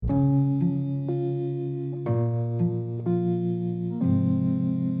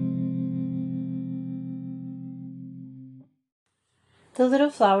The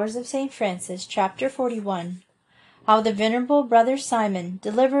Little Flowers of St. Francis, Chapter 41. How the venerable Brother Simon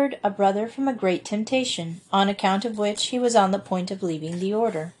delivered a brother from a great temptation, on account of which he was on the point of leaving the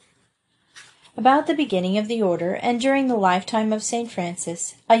order. About the beginning of the order, and during the lifetime of St.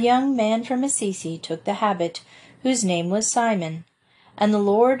 Francis, a young man from Assisi took the habit, whose name was Simon, and the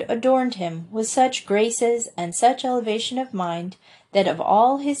Lord adorned him with such graces and such elevation of mind, that of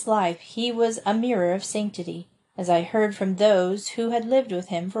all his life he was a mirror of sanctity, as I heard from those who had lived with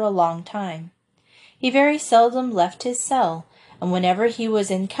him for a long time. He very seldom left his cell, and whenever he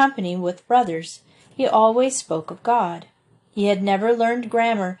was in company with brothers, he always spoke of God. He had never learned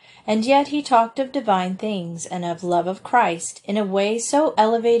grammar, and yet he talked of divine things and of love of Christ in a way so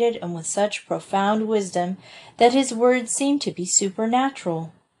elevated and with such profound wisdom that his words seemed to be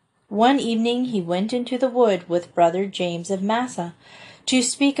supernatural. One evening he went into the wood with Brother James of Massa to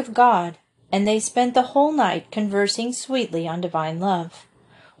speak of God, and they spent the whole night conversing sweetly on divine love.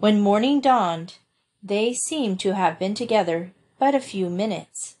 When morning dawned, they seemed to have been together but a few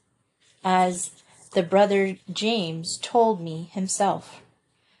minutes, as the Brother James told me himself.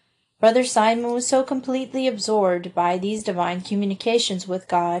 Brother Simon was so completely absorbed by these divine communications with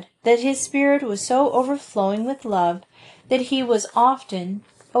God that his spirit was so overflowing with love that he was often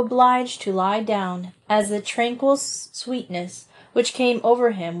obliged to lie down, as the tranquil sweetness which came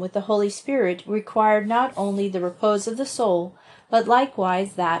over him with the Holy Spirit required not only the repose of the soul, but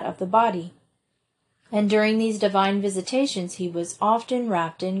likewise that of the body. And during these divine visitations he was often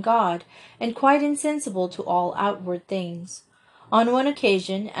wrapped in God, and quite insensible to all outward things. On one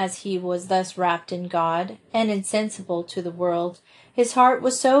occasion, as he was thus wrapped in God, and insensible to the world, his heart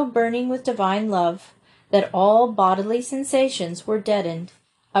was so burning with divine love, that all bodily sensations were deadened.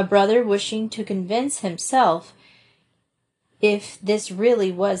 A brother, wishing to convince himself if this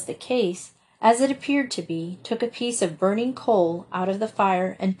really was the case, as it appeared to be, took a piece of burning coal out of the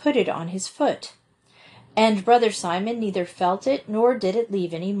fire and put it on his foot. And Brother Simon neither felt it nor did it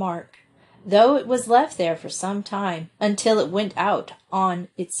leave any mark, though it was left there for some time, until it went out on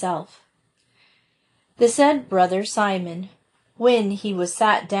itself. The said Brother Simon, when he was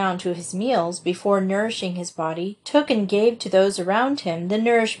sat down to his meals, before nourishing his body, took and gave to those around him the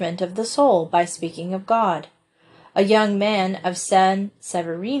nourishment of the soul by speaking of God. A young man of San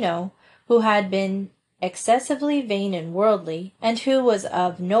Severino, who had been excessively vain and worldly, and who was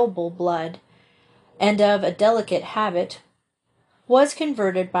of noble blood, and of a delicate habit, was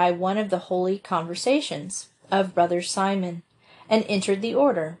converted by one of the holy conversations of Brother Simon, and entered the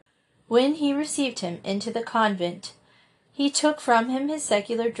order. When he received him into the convent, he took from him his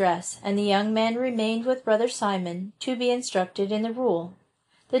secular dress, and the young man remained with Brother Simon to be instructed in the rule.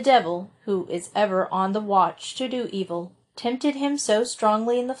 The devil, who is ever on the watch to do evil, tempted him so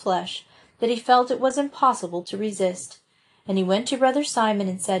strongly in the flesh that he felt it was impossible to resist, and he went to Brother Simon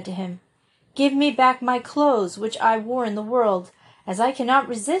and said to him, "Give me back my clothes which I wore in the world, as I cannot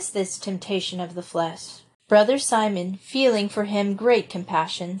resist this temptation of the flesh." Brother Simon, feeling for him great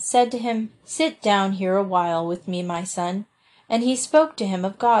compassion, said to him, "Sit down here a while with me, my son," and he spoke to him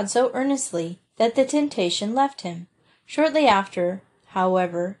of God so earnestly that the temptation left him. Shortly after,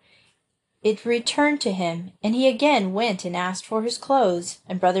 however, it returned to him, and he again went and asked for his clothes,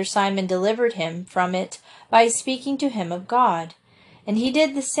 and Brother Simon delivered him from it by speaking to him of God, and he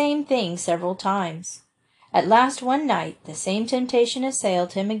did the same thing several times. At last one night the same temptation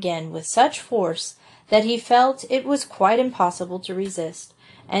assailed him again with such force that he felt it was quite impossible to resist,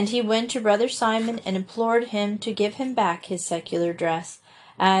 and he went to Brother Simon and implored him to give him back his secular dress,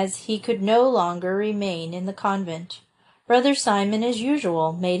 as he could no longer remain in the convent. Brother Simon, as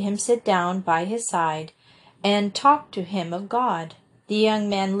usual, made him sit down by his side, and talked to him of God. The young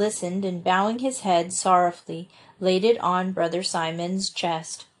man listened, and bowing his head sorrowfully, laid it on Brother Simon's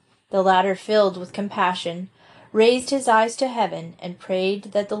chest. The latter, filled with compassion, raised his eyes to heaven, and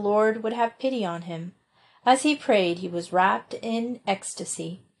prayed that the Lord would have pity on him. As he prayed, he was wrapped in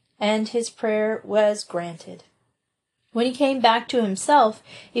ecstasy, and his prayer was granted. When he came back to himself,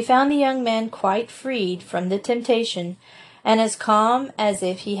 he found the young man quite freed from the temptation, and as calm as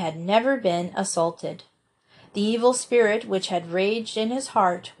if he had never been assaulted. The evil spirit which had raged in his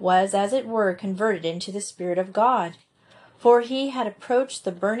heart was, as it were, converted into the Spirit of God, for he had approached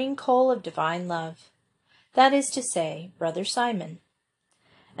the burning coal of divine love, that is to say, Brother Simon,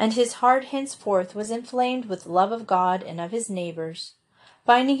 and his heart henceforth was inflamed with love of God and of his neighbors.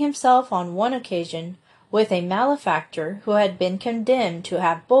 Finding himself on one occasion with a malefactor who had been condemned to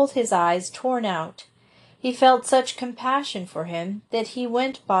have both his eyes torn out, he felt such compassion for him that he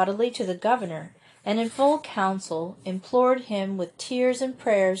went bodily to the governor, and in full council implored him with tears and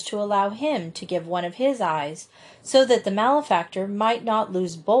prayers to allow him to give one of his eyes, so that the malefactor might not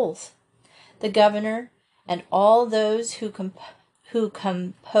lose both. The governor and all those who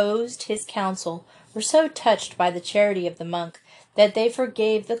composed his council were so touched by the charity of the monk that they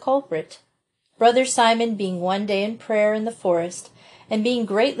forgave the culprit. Brother Simon being one day in prayer in the forest, and being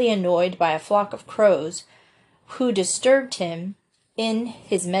greatly annoyed by a flock of crows, who disturbed him in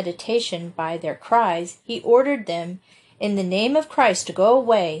his meditation by their cries, he ordered them in the name of Christ to go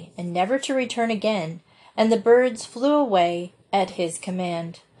away, and never to return again, and the birds flew away at his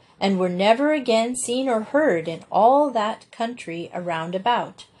command, and were never again seen or heard in all that country around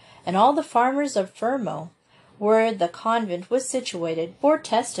about, and all the farmers of Fermo, where the convent was situated, bore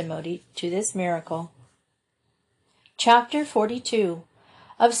testimony to this miracle. Chapter 42.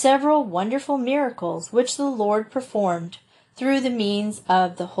 Of several wonderful miracles which the Lord performed through the means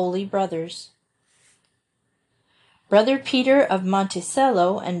of the holy brothers. Brother Peter of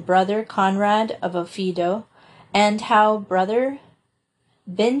Monticello and Brother Conrad of Oviedo, and how Brother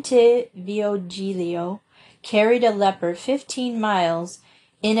Bentivoglio carried a leper 15 miles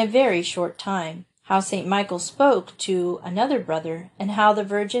in a very short time, how St. Michael spoke to another brother, and how the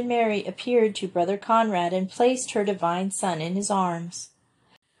Virgin Mary appeared to Brother Conrad and placed her divine Son in his arms.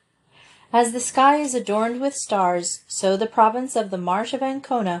 As the sky is adorned with stars, so the province of the Marsh of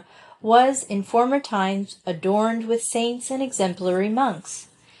Ancona was in former times adorned with saints and exemplary monks.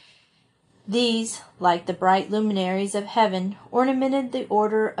 These, like the bright luminaries of heaven, ornamented the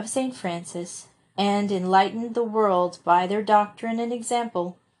order of St. Francis, and enlightened the world by their doctrine and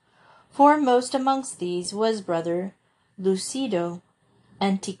example. Foremost amongst these was Brother Lucido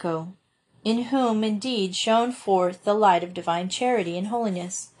Antico, in whom indeed shone forth the light of divine charity and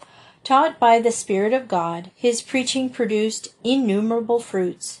holiness. Taught by the Spirit of God, his preaching produced innumerable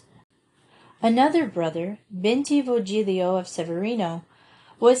fruits. Another brother, Bentivoglio of Severino,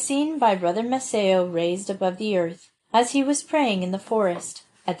 was seen by Brother Maceo raised above the earth, as he was praying in the forest,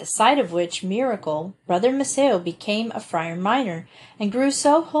 at the sight of which miracle Brother Maceo became a friar minor, and grew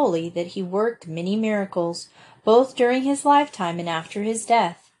so holy that he worked many miracles, both during his lifetime and after his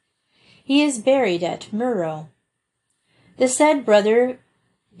death. He is buried at Muro. The said Brother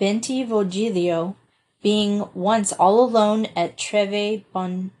Bentivoglio, being once all alone at Treve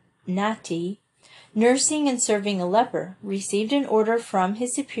Bonatti, nursing and serving a leper, received an order from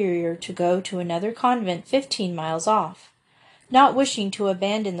his superior to go to another convent 15 miles off. Not wishing to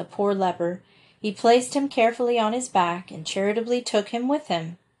abandon the poor leper, he placed him carefully on his back and charitably took him with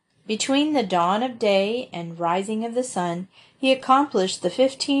him. Between the dawn of day and rising of the sun, he accomplished the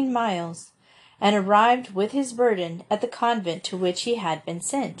 15 miles, and arrived with his burden at the convent to which he had been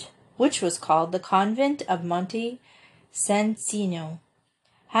sent, which was called the Convent of Monte Cassino.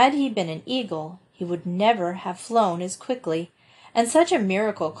 Had he been an eagle, he would never have flown as quickly, and such a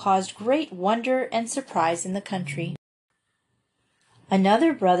miracle caused great wonder and surprise in the country.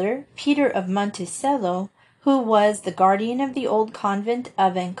 Another brother, Peter of Monticello, who was the guardian of the old convent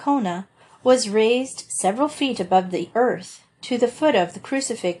of Ancona, was raised several feet above the earth, to the foot of the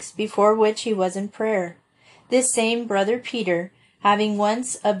crucifix before which he was in prayer. This same Brother Peter, having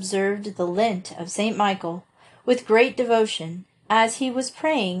once observed the Lent of St. Michael with great devotion, as he was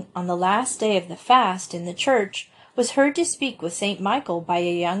praying on the last day of the fast in the church, was heard to speak with St. Michael by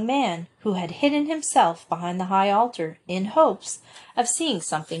a young man who had hidden himself behind the high altar in hopes of seeing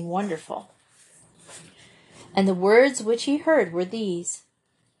something wonderful. And the words which he heard were these: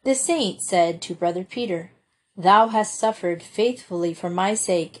 The saint said to Brother Peter, Thou hast suffered faithfully for my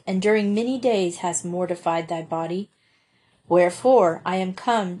sake, and during many days hast mortified thy body. Wherefore I am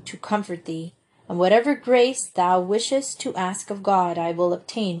come to comfort thee, and whatever grace thou wishest to ask of God I will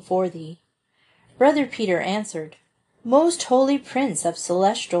obtain for thee. Brother Peter answered, Most holy Prince of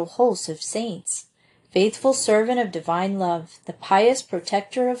celestial hosts of saints, faithful servant of divine love, the pious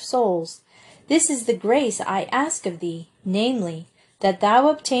protector of souls, this is the grace I ask of thee, namely, that thou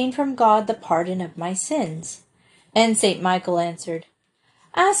obtain from God the pardon of my sins. And St. Michael answered,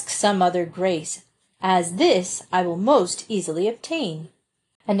 Ask some other grace, as this I will most easily obtain.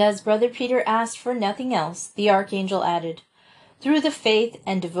 And as Brother Peter asked for nothing else, the archangel added, Through the faith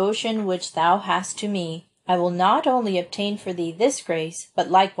and devotion which thou hast to me, I will not only obtain for thee this grace, but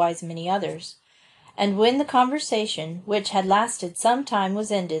likewise many others. And when the conversation, which had lasted some time,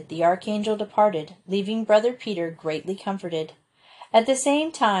 was ended, the archangel departed, leaving Brother Peter greatly comforted. At the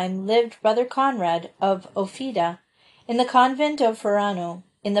same time lived Brother Conrad of Oviedo, in the convent of Furano,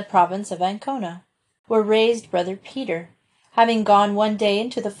 in the province of Ancona, where raised Brother Peter. Having gone one day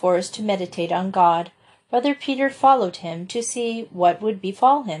into the forest to meditate on God, Brother Peter followed him to see what would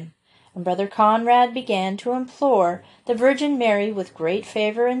befall him, And Brother Conrad began to implore the Virgin Mary with great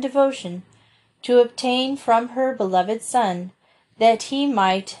favor and devotion to obtain from her beloved Son that he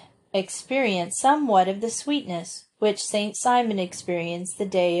might experience somewhat of the sweetness which Saint Simon experienced the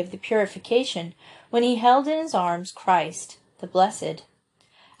day of the purification, when he held in his arms Christ, the Blessed.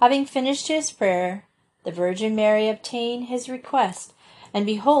 Having finished his prayer, the Virgin Mary obtained his request, and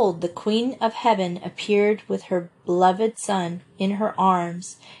behold, the Queen of Heaven appeared with her beloved Son in her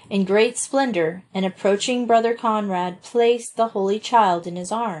arms, in great splendor, and approaching Brother Conrad, placed the Holy Child in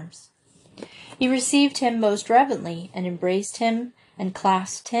his arms. He received him most reverently, and embraced him, and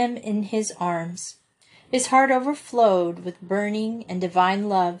clasped him in his arms. His heart overflowed with burning and divine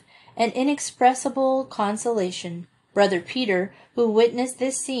love, and inexpressible consolation. Brother Peter, who witnessed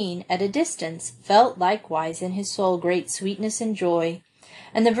this scene at a distance, felt likewise in his soul great sweetness and joy.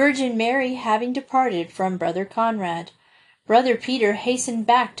 And the Virgin Mary having departed from Brother Conrad, Brother Peter hastened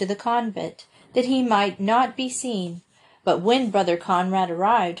back to the convent, that he might not be seen. But when Brother Conrad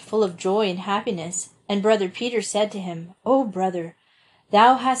arrived, full of joy and happiness, and Brother Peter said to him, "O brother,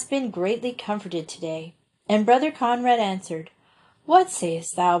 thou hast been greatly comforted today." And Brother Conrad answered, "What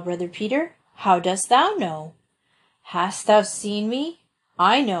sayest thou, Brother Peter? How dost thou know?" "Hast thou seen me?"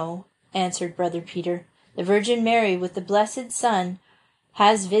 "I know," answered Brother Peter. "The Virgin Mary with the Blessed Son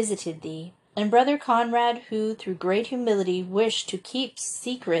has visited thee." And Brother Conrad, who through great humility wished to keep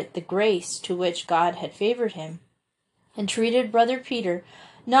secret the grace to which God had favored him, entreated Brother Peter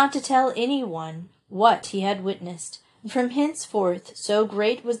not to tell any one what he had witnessed. And from henceforth so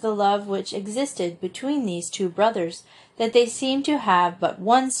great was the love which existed between these two brothers, that they seemed to have but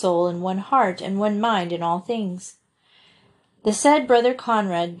one soul and one heart and one mind in all things. The said Brother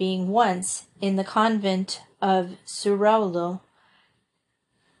Conrad, being once in the convent of Suraulo,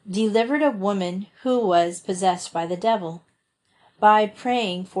 delivered a woman who was possessed by the devil, by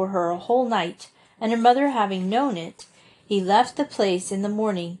praying for her a whole night, and her mother having known it, he left the place in the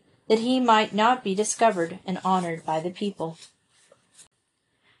morning, that he might not be discovered and honored by the people.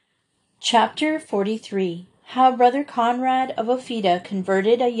 Chapter 43. How Brother Conrad of Ophida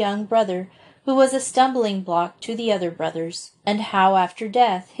converted a young brother who was a stumbling block to the other brothers, and how after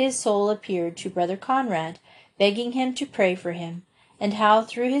death his soul appeared to Brother Conrad, begging him to pray for him, and how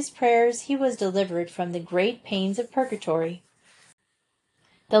through his prayers he was delivered from the great pains of purgatory.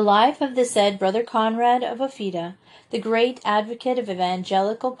 The life of the said Brother Conrad of Ophida, the great advocate of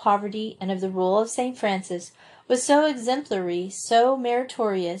evangelical poverty and of the rule of St. Francis, was so exemplary, so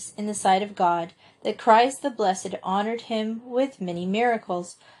meritorious in the sight of God, that Christ the Blessed honored him with many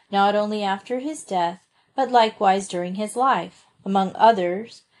miracles, not only after his death, but likewise during his life. Among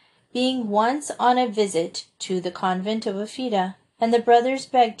others, being once on a visit to the convent of Ophida, and the brothers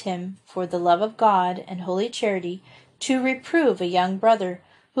begged him, for the love of God and holy charity, to reprove a young brother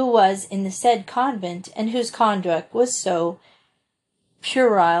who was in the said convent, and whose conduct was so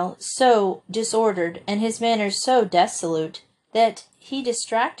puerile, so disordered, and his manners so dissolute, that he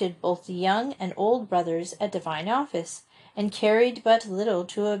distracted both the young and old brothers at divine office, and carried but little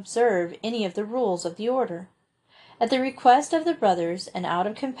to observe any of the rules of the order. At the request of the brothers, and out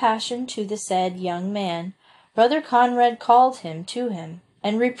of compassion to the said young man, Brother Conrad called him to him,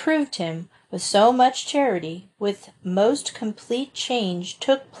 and reproved him with so much charity, with most complete change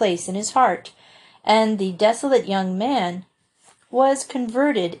took place in his heart, and the desolate young man was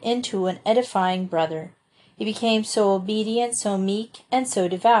converted into an edifying brother. He became so obedient, so meek, and so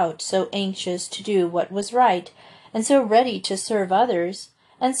devout, so anxious to do what was right, and so ready to serve others,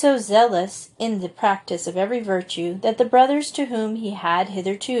 and so zealous in the practice of every virtue, that the brothers to whom he had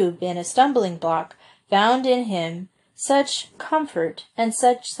hitherto been a stumbling block found in him such comfort and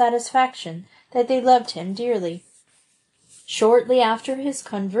such satisfaction that they loved him dearly. Shortly after his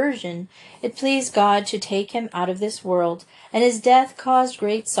conversion, it pleased God to take him out of this world, and his death caused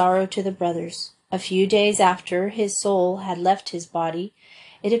great sorrow to the brothers. A few days after his soul had left his body,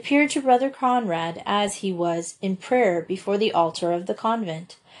 it appeared to Brother Conrad as he was in prayer before the altar of the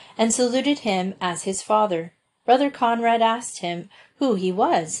convent, and saluted him as his father. Brother Conrad asked him who he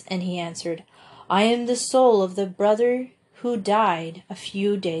was, and he answered, "I am the soul of the brother who died a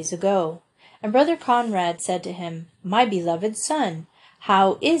few days ago." And Brother Conrad said to him, "My beloved son,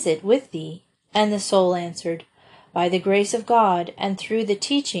 how is it with thee?" And the soul answered, "By the grace of God, and through the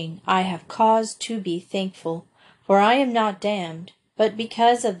teaching, I have cause to be thankful, for I am not damned, but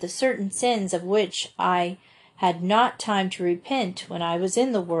because of the certain sins of which I had not time to repent when I was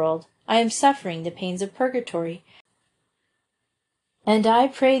in the world, I am suffering the pains of purgatory. And I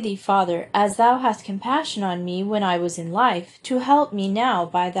pray thee, Father, as thou hast compassion on me when I was in life, to help me now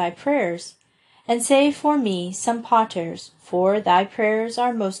by thy prayers. and say for me some paters, for thy prayers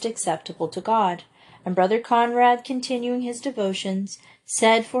are most acceptable to God. And Brother Conrad, continuing his devotions,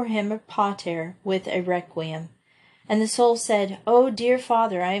 said for him a pater with a requiem. And the soul said, O dear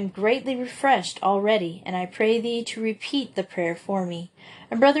Father, I am greatly refreshed already, and I pray thee to repeat the prayer for me.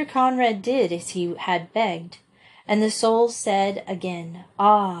 And Brother Conrad did as he had begged. And the soul said again,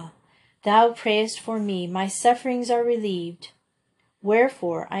 Ah, thou prayest for me, my sufferings are relieved.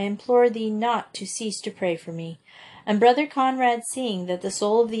 Wherefore I implore thee not to cease to pray for me. And Brother Conrad, seeing that the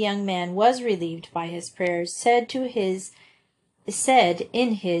soul of the young man was relieved by his prayers, said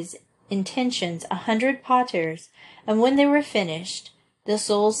in his intentions 100 paters, and when they were finished, the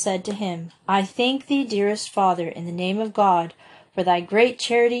soul said to him, I thank thee, dearest Father, in the name of God, for thy great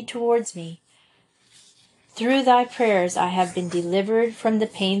charity towards me. Through thy prayers I have been delivered from the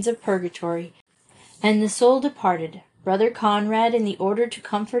pains of purgatory. And the soul departed. Brother Conrad, in the order to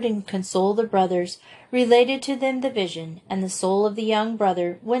comfort and console the brothers, related to them the vision, and the soul of the young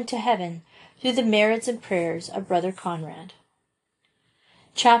brother went to heaven through the merits and prayers of Brother Conrad.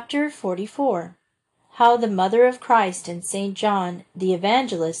 Chapter 44. How the Mother of Christ and St. John the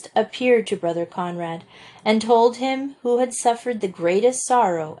Evangelist appeared to Brother Conrad, and told him who had suffered the greatest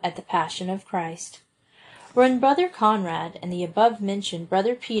sorrow at the Passion of Christ. When Brother Conrad and the above-mentioned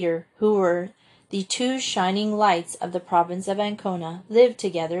Brother Peter, who were the two shining lights of the province of Ancona, lived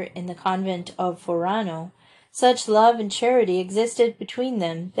together in the convent of Forano, such love and charity existed between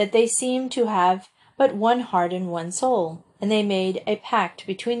them that they seemed to have but one heart and one soul, and they made a pact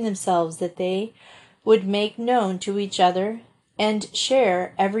between themselves that they would make known to each other and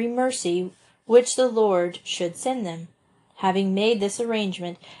share every mercy which the Lord should send them. Having made this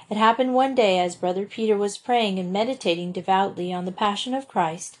arrangement, it happened one day as Brother Peter was praying and meditating devoutly on the Passion of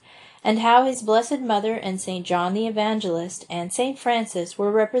Christ, and how his Blessed Mother and St. John the Evangelist and St. Francis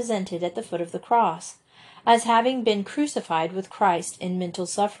were represented at the foot of the cross, as having been crucified with Christ in mental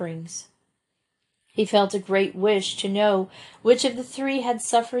sufferings. He felt a great wish to know which of the three had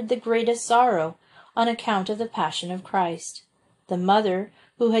suffered the greatest sorrow on account of the Passion of Christ, the mother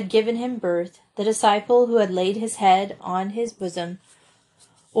who had given him birth, the disciple who had laid his head on his bosom,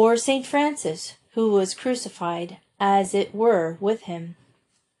 or St. Francis, who was crucified, as it were, with him.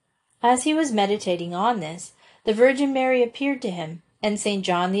 As he was meditating on this, the Virgin Mary appeared to him, and St.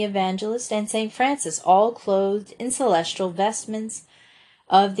 John the Evangelist and St. Francis, all clothed in celestial vestments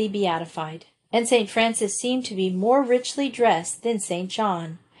of the beatified. And St. Francis seemed to be more richly dressed than St.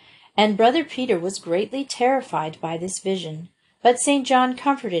 John. And Brother Peter was greatly terrified by this vision. But St. John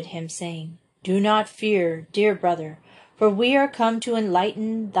comforted him, saying, Do not fear, dear brother, for we are come to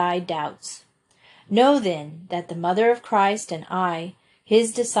enlighten thy doubts. Know then that the Mother of Christ and I,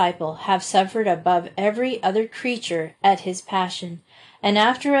 his disciple, have suffered above every other creature at his Passion, and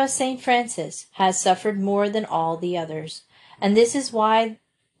after us St. Francis has suffered more than all the others, and this is why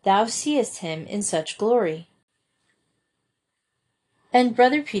thou seest him in such glory. And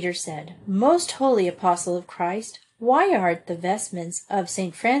Brother Peter said, Most holy Apostle of Christ, why are the vestments of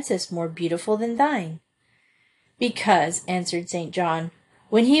St. Francis more beautiful than thine? Because, answered St. John,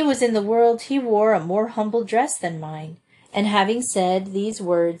 when he was in the world he wore a more humble dress than mine. And having said these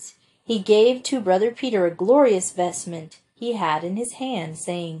words, he gave to Brother Peter a glorious vestment he had in his hand,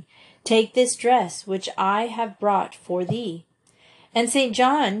 saying, Take this dress which I have brought for thee. And St.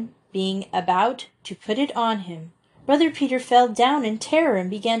 John, being about to put it on him, Brother Peter fell down in terror and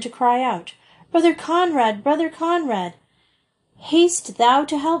began to cry out, Brother Conrad, Brother Conrad, haste thou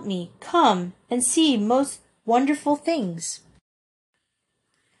to help me. Come and see most wonderful things.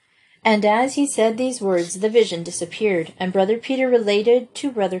 And as he said these words, the vision disappeared, and Brother Peter related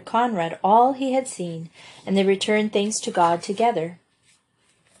to Brother Conrad all he had seen, and they returned thanks to God together.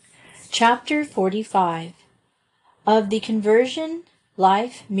 Chapter 45. Of the Conversion,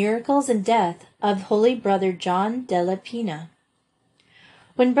 Life, Miracles, and Death of Holy Brother John della Pina.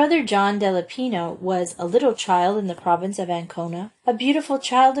 When Brother John della Pina was a little child in the province of Ancona, a beautiful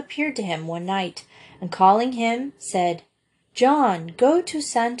child appeared to him one night, and calling him, said, John, go to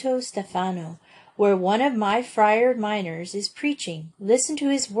Santo Stefano, where one of my friar minors is preaching. Listen to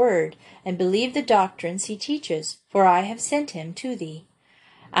his word, and believe the doctrines he teaches, for I have sent him to thee.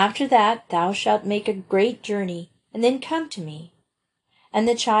 After that thou shalt make a great journey, and then come to me. And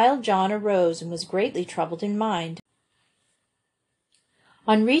the child John arose and was greatly troubled in mind.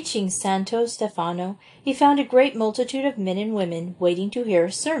 On reaching Santo Stefano, he found a great multitude of men and women waiting to hear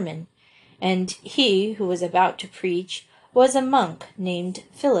a sermon, and he who was about to preach was a monk named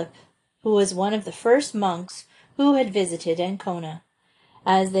Philip, who was one of the first monks who had visited Ancona,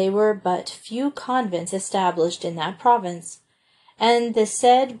 as there were but few convents established in that province, And the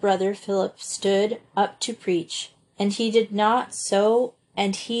said brother Philip stood up to preach, and he did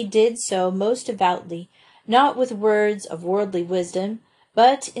so most devoutly, not with words of worldly wisdom,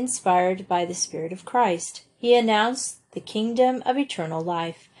 but inspired by the Spirit of Christ. He announced the kingdom of eternal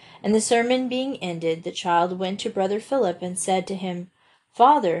life. And the sermon being ended, the child went to brother Philip and said to him,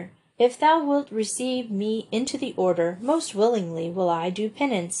 Father, if thou wilt receive me into the order, most willingly will I do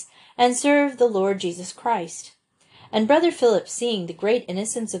penance, and serve the Lord Jesus Christ. And brother Philip, seeing the great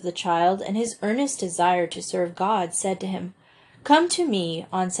innocence of the child, and his earnest desire to serve God, said to him, Come to me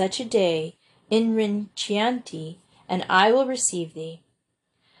on such a day in Rinchianti, and I will receive thee.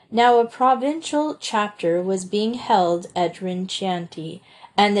 Now a provincial chapter was being held at Rinchianti,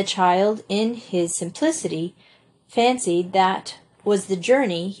 and the child, in his simplicity, fancied that was the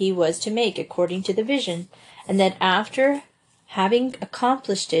journey he was to make according to the vision, and that after having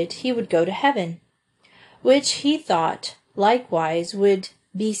accomplished it he would go to heaven, which he thought likewise would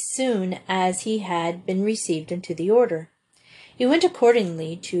be soon as he had been received into the order. He went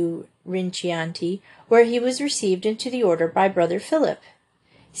accordingly to Rinchianti, where he was received into the order by brother Philip.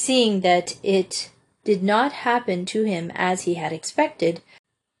 Seeing that it did not happen to him as he had expected,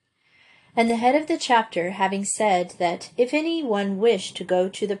 and the head of the chapter having said that if any one wished to go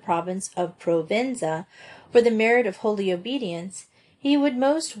to the province of Provenza for the merit of holy obedience, he would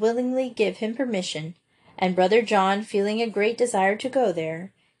most willingly give him permission, and brother John, feeling a great desire to go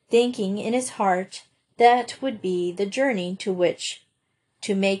there, thinking in his heart that would be the journey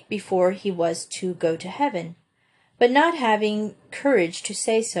to make before he was to go to heaven, but not having courage to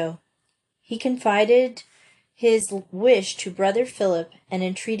say so, he confided his wish to brother Philip, and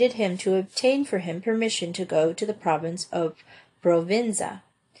entreated him to obtain for him permission to go to the province of Provenza.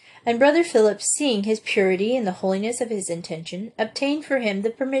 And brother Philip, seeing his purity and the holiness of his intention, obtained for him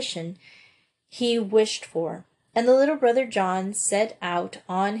the permission he wished for. And the little brother John set out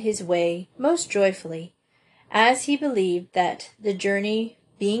on his way most joyfully, as he believed that the journey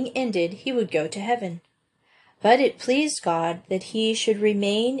being ended he would go to heaven. But it pleased God that he should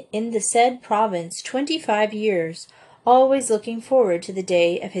remain in the said province 25 years, always looking forward to the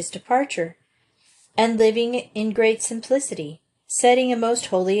day of his departure, and living in great simplicity, setting a most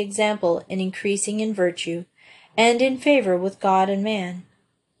holy example, and increasing in virtue, and in favor with God and man.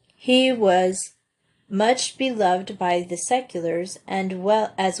 He was much beloved by the seculars, and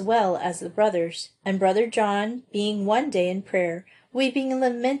as well as the brothers. And brother John, being one day in prayer, weeping and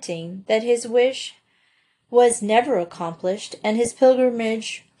lamenting that his wish was never accomplished, and his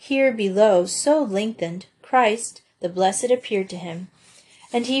pilgrimage here below so lengthened, Christ the Blessed appeared to him,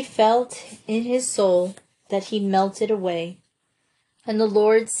 and he felt in his soul that he melted away. And the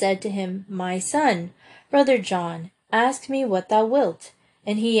Lord said to him, My son, brother John, ask me what thou wilt.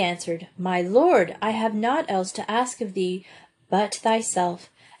 And he answered, My Lord, I have naught else to ask of thee but thyself,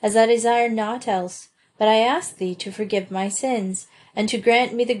 as I desire naught else, but I ask thee to forgive my sins, and to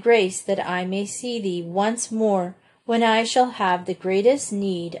grant me the grace that I may see thee once more, when I shall have the greatest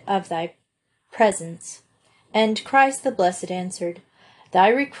need of thy presence. And Christ the Blessed answered, Thy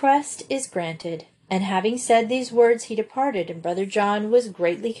request is granted. And having said these words, he departed, and brother John was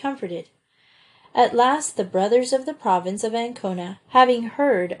greatly comforted. At last the brothers of the province of Ancona, having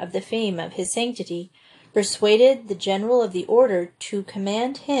heard of the fame of his sanctity, persuaded the general of the order to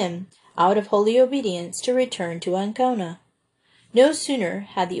command him, out of holy obedience, to return to Ancona. No sooner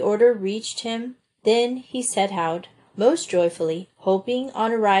had the order reached him than he set out, most joyfully, hoping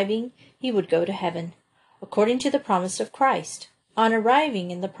on arriving he would go to heaven, according to the promise of Christ. On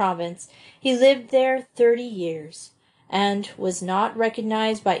arriving in the province, he lived there 30 years, and was not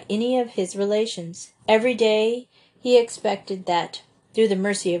recognized by any of his relations. Every day he expected that, through the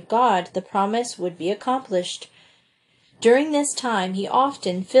mercy of God, the promise would be accomplished. During this time he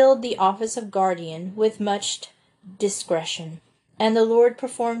often filled the office of guardian with much discretion, and the Lord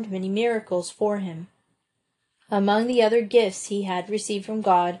performed many miracles for him. Among the other gifts he had received from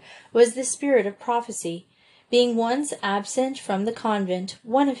God was the spirit of prophecy. Being once absent from the convent,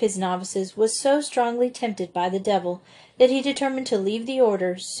 one of his novices was so strongly tempted by the devil that he determined to leave the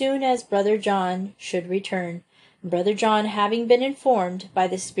order soon as brother John should return. And brother John, having been informed by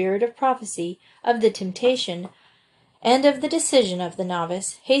the spirit of prophecy of the temptation and of the decision of the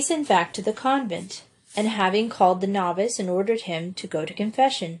novice, hastened back to the convent, and having called the novice and ordered him to go to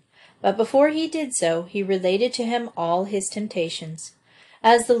confession. But before he did so, he related to him all his temptations,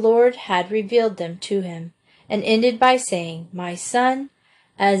 as the Lord had revealed them to him, and ended by saying, My son,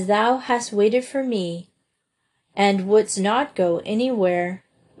 as thou hast waited for me, and wouldst not go any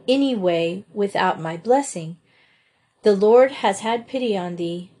way without my blessing, the Lord has had pity on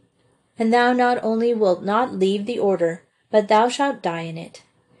thee, and thou not only wilt not leave the order, but thou shalt die in it,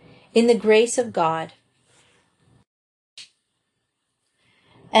 in the grace of God.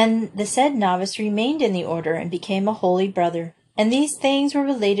 And the said novice remained in the order and became a holy brother. And these things were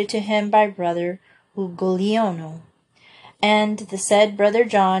related to him by brother Ugolino. And the said brother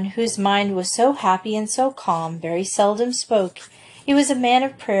John, whose mind was so happy and so calm, very seldom spoke. He was a man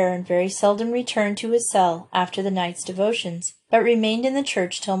of prayer, and very seldom returned to his cell after the night's devotions, but remained in the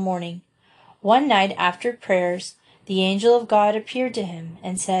church till morning. One night after prayers, the angel of God appeared to him,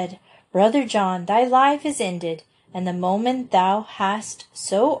 and said, Brother John, thy life is ended, and the moment thou hast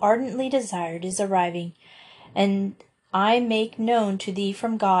so ardently desired is arriving, and I make known to thee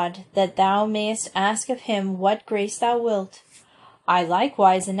from God, that thou mayest ask of him what grace thou wilt. I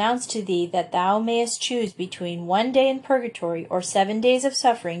likewise announce to thee that thou mayest choose between 1 day in purgatory or 7 days of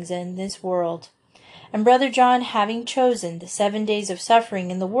sufferings in this world. And brother John, having chosen the 7 days of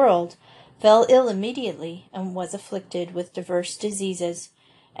suffering in the world, fell ill immediately, and was afflicted with divers diseases,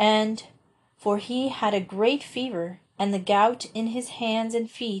 and for he had a great fever, and the gout in his hands and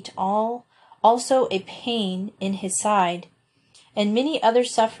feet, also a pain in his side, and many other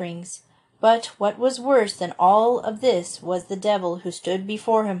sufferings. But what was worse than all of this was the devil, who stood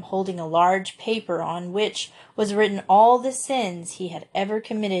before him holding a large paper on which was written all the sins he had ever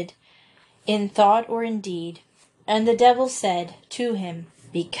committed, in thought or in deed. And the devil said to him,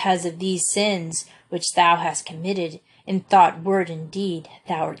 Because of these sins which thou hast committed, in thought, word, and deed,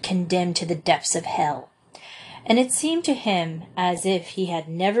 thou art condemned to the depths of hell. And it seemed to him as if he had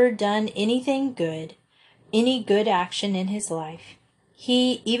never done anything good, any good action in his life.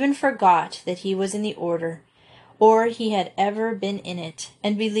 He even forgot that he was in the order, or he had ever been in it,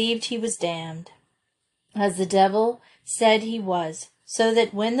 and believed he was damned, as the devil said he was, so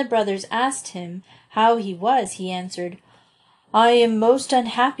that when the brothers asked him how he was, he answered, I am most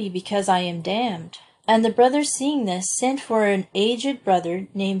unhappy because I am damned. And the brothers, seeing this, sent for an aged brother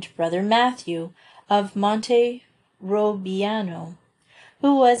named Brother Matthew of Monte Robiano,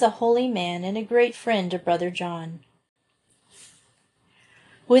 who was a holy man and a great friend of Brother John.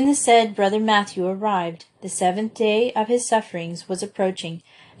 When the said Brother Matthew arrived, the 7th day of his sufferings was approaching,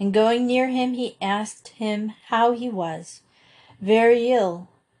 and going near him he asked him how he was. Very ill,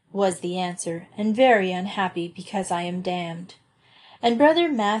 was the answer, and very unhappy because I am damned. And Brother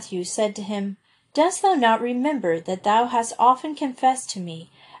Matthew said to him, Dost thou not remember that thou hast often confessed to me,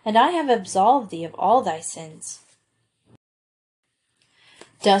 and I have absolved thee of all thy sins?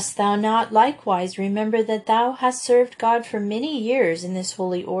 Dost thou not likewise remember that thou hast served God for many years in this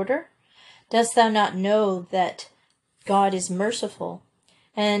holy order? Dost thou not know that God is merciful,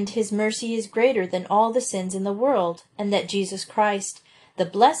 and his mercy is greater than all the sins in the world, and that Jesus Christ, the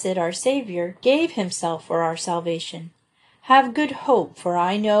blessed our Saviour, gave himself for our salvation? Have good hope, for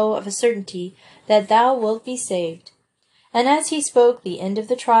I know of a certainty that thou wilt be saved. And as he spoke, the end of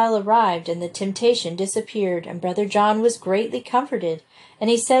the trial arrived, and the temptation disappeared, and Brother John was greatly comforted. And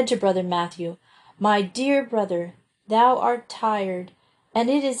he said to Brother Matthew, My dear brother, thou art tired,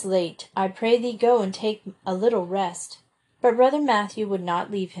 and it is late. I pray thee go and take a little rest. But Brother Matthew would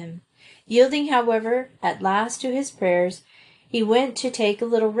not leave him. Yielding, however, at last to his prayers, he went to take a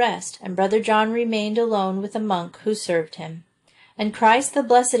little rest, and Brother John remained alone with a monk who served him. And Christ the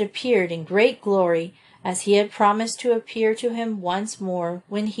Blessed appeared in great glory, as he had promised to appear to him once more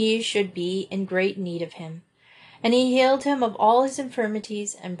when he should be in great need of him. And he healed him of all his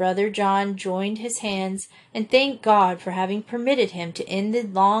infirmities, and Brother John joined his hands and thanked God for having permitted him to end the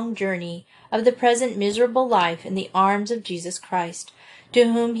long journey of the present miserable life in the arms of Jesus Christ,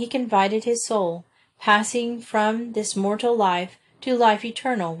 to whom he confided his soul, passing from this mortal life to life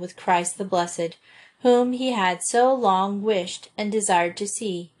eternal with Christ the Blessed, whom he had so long wished and desired to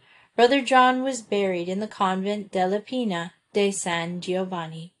see. Brother John was buried in the convent della Pina de San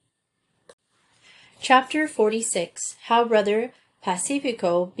Giovanni. Chapter 46. How Brother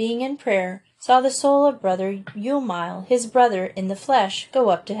Pacifico, being in prayer, saw the soul of Brother Eumile, his brother in the flesh, go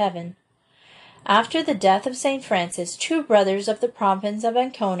up to heaven. After the death of St. Francis, 2 brothers of the province of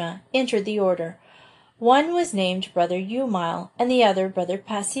Ancona entered the order. One was named Brother Eumile, and the other Brother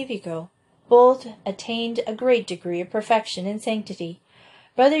Pacifico. Both attained a great degree of perfection and sanctity.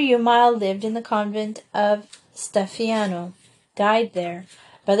 Brother Eumile lived in the convent of Staffiano, died there.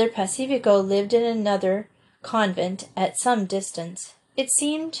 Brother Pacifico lived in another convent at some distance. It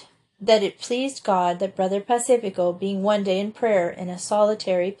seemed that it pleased God that Brother Pacifico, being one day in prayer in a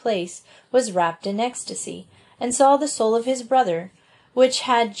solitary place, was wrapped in ecstasy, and saw the soul of his brother, which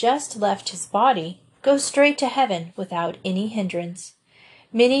had just left his body, go straight to heaven without any hindrance.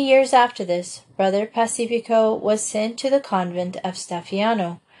 Many years after this, Brother Pacifico was sent to the convent of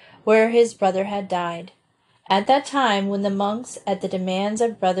Staffiano, where his brother had died. At that time, when the monks, at the demands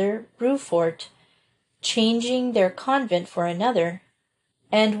of Brother Brufort, changing their convent for another,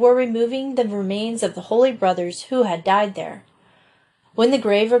 and were removing the remains of the holy brothers who had died there, when the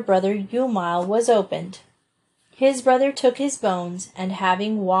grave of Brother Eumile was opened, his brother took his bones, and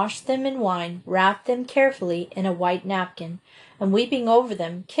having washed them in wine, wrapped them carefully in a white napkin, and weeping over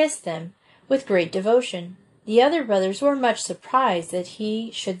them, kissed them with great devotion. The other brothers were much surprised that he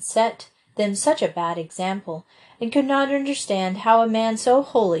should set them such a bad example, and could not understand how a man so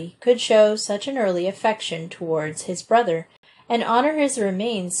holy could show such an early affection towards his brother, and honor his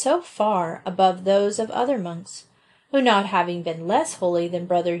remains so far above those of other monks, who, not having been less holy than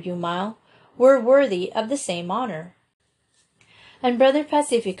Brother Eumile, were worthy of the same honor. And Brother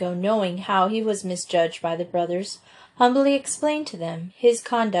Pacifico, knowing how he was misjudged by the brothers, humbly explained to them his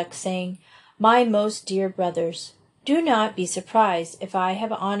conduct, saying, "My most dear brothers, do not be surprised if I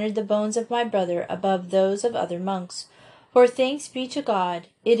have honored the bones of my brother above those of other monks, for thanks be to God,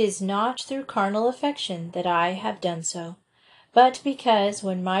 it is not through carnal affection that I have done so, but because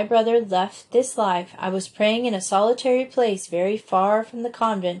when my brother left this life I was praying in a solitary place very far from the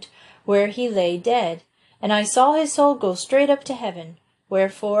convent where he lay dead, and I saw his soul go straight up to heaven,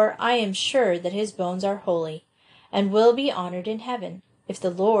 wherefore I am sure that his bones are holy, and will be honored in heaven. If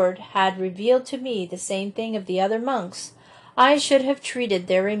the Lord had revealed to me the same thing of the other monks, I should have treated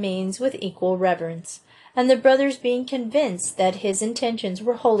their remains with equal reverence." And the brothers, being convinced that his intentions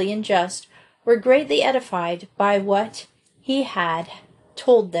were holy and just, were greatly edified by what he had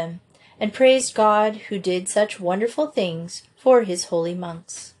told them, and praised God who did such wonderful things for his holy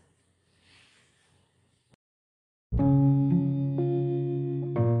monks.